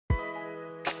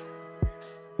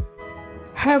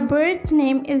Her birth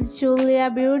name is Julia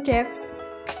Beautx.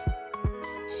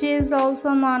 She is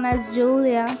also known as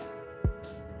Julia.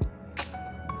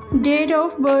 Date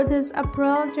of birth is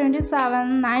April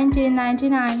 27,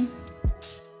 1999.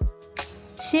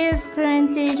 She is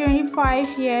currently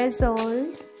 25 years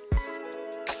old.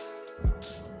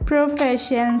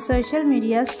 Profession: social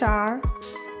media star.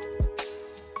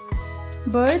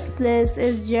 Birthplace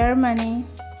is Germany.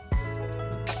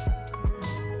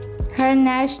 Her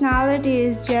nationality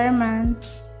is German.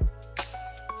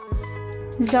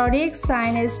 Zodiac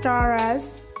sign is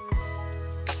Taurus.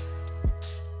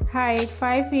 Height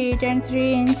 5 feet and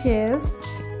 3 inches.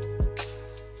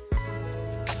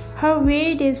 Her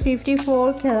weight is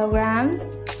 54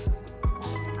 kilograms.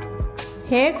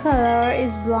 Hair color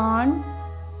is blonde.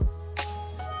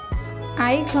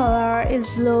 Eye color is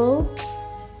blue.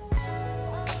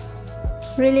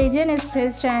 Religion is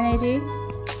Christianity.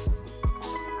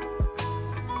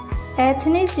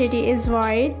 Ethnicity is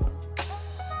white.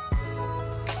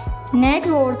 Net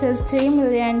worth is $3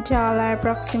 million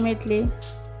approximately.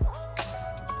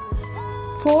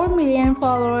 4 million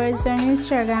followers on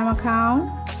Instagram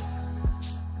account.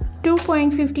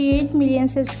 2.58 million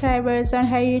subscribers on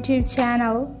her YouTube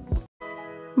channel.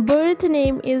 Birth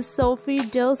name is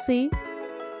Sofie Dossi.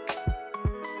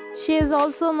 She is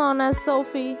also known as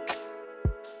Sofie.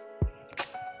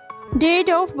 Date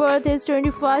of birth is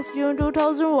 21st June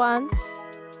 2001.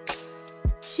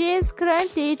 She is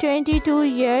currently 22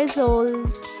 years old.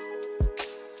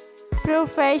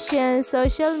 Profession: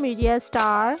 social media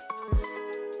star.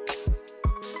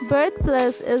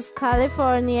 Birthplace is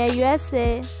California,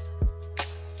 USA.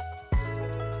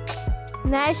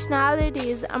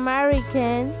 Nationality is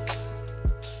American.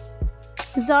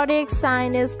 Zodiac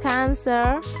sign is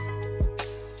Cancer.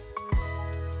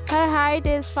 Her height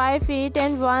is 5 feet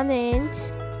and 1 inch.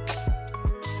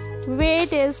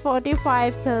 Weight is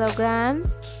 45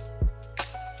 kilograms.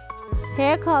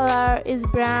 Hair color is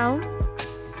brown.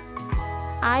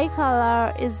 Eye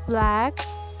color is black.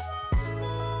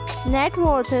 Net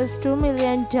worth is $2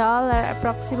 million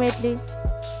approximately.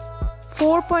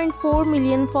 4.4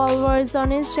 million followers on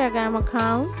Instagram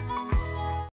account.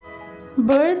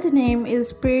 Birth name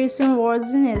is Pierson.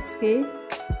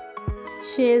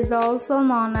 She is also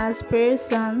known as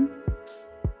Pierson.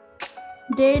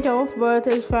 Date of birth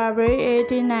is February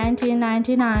 18,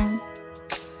 1999.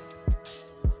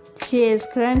 She is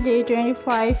currently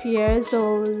 25 years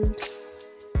old.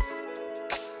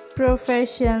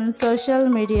 Profession: social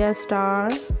media star.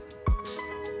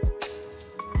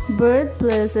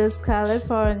 Birthplace is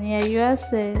California,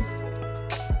 USA.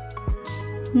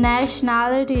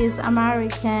 Nationality is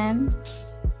American.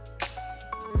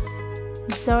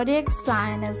 Zodiac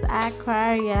sign is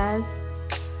Aquarius.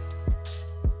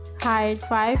 Height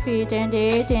 5 feet and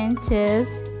 8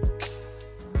 inches.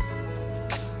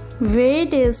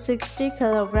 Weight is 60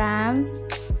 kilograms.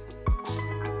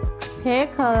 Hair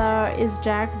color is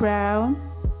dark brown.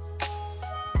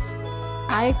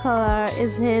 Eye color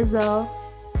is hazel.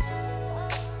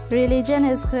 Religion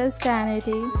is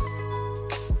Christianity.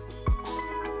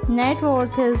 Net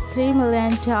worth is $3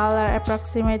 million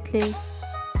approximately.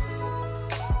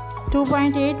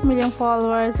 2.8 million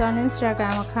followers on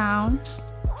Instagram account.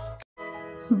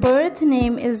 Birth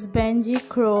name is Benji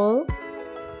Krol.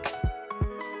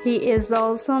 He is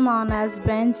also known as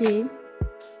Benji.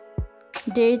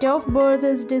 Date of birth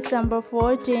is December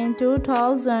 14,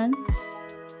 2000.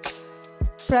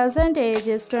 Present age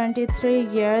is 23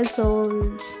 years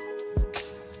old.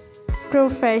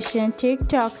 Profession: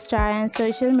 TikTok star and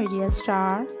social media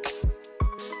star.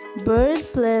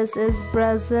 Birthplace is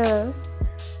Brazil.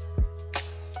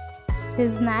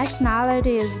 His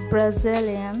nationality is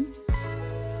Brazilian.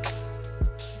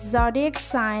 Zodiac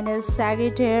sign is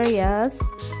Sagittarius.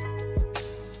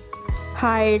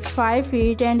 Height 5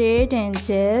 feet and 8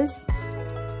 inches.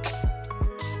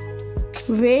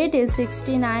 Weight is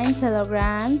 69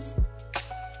 kilograms.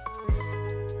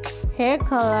 Hair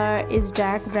color is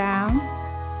dark brown.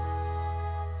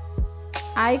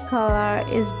 Eye color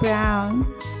is brown.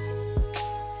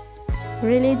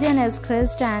 Religion is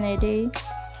Christianity.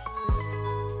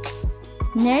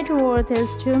 Net worth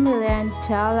is $2 million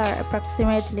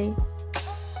approximately.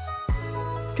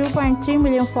 2.3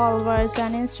 million followers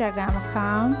on Instagram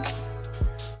account.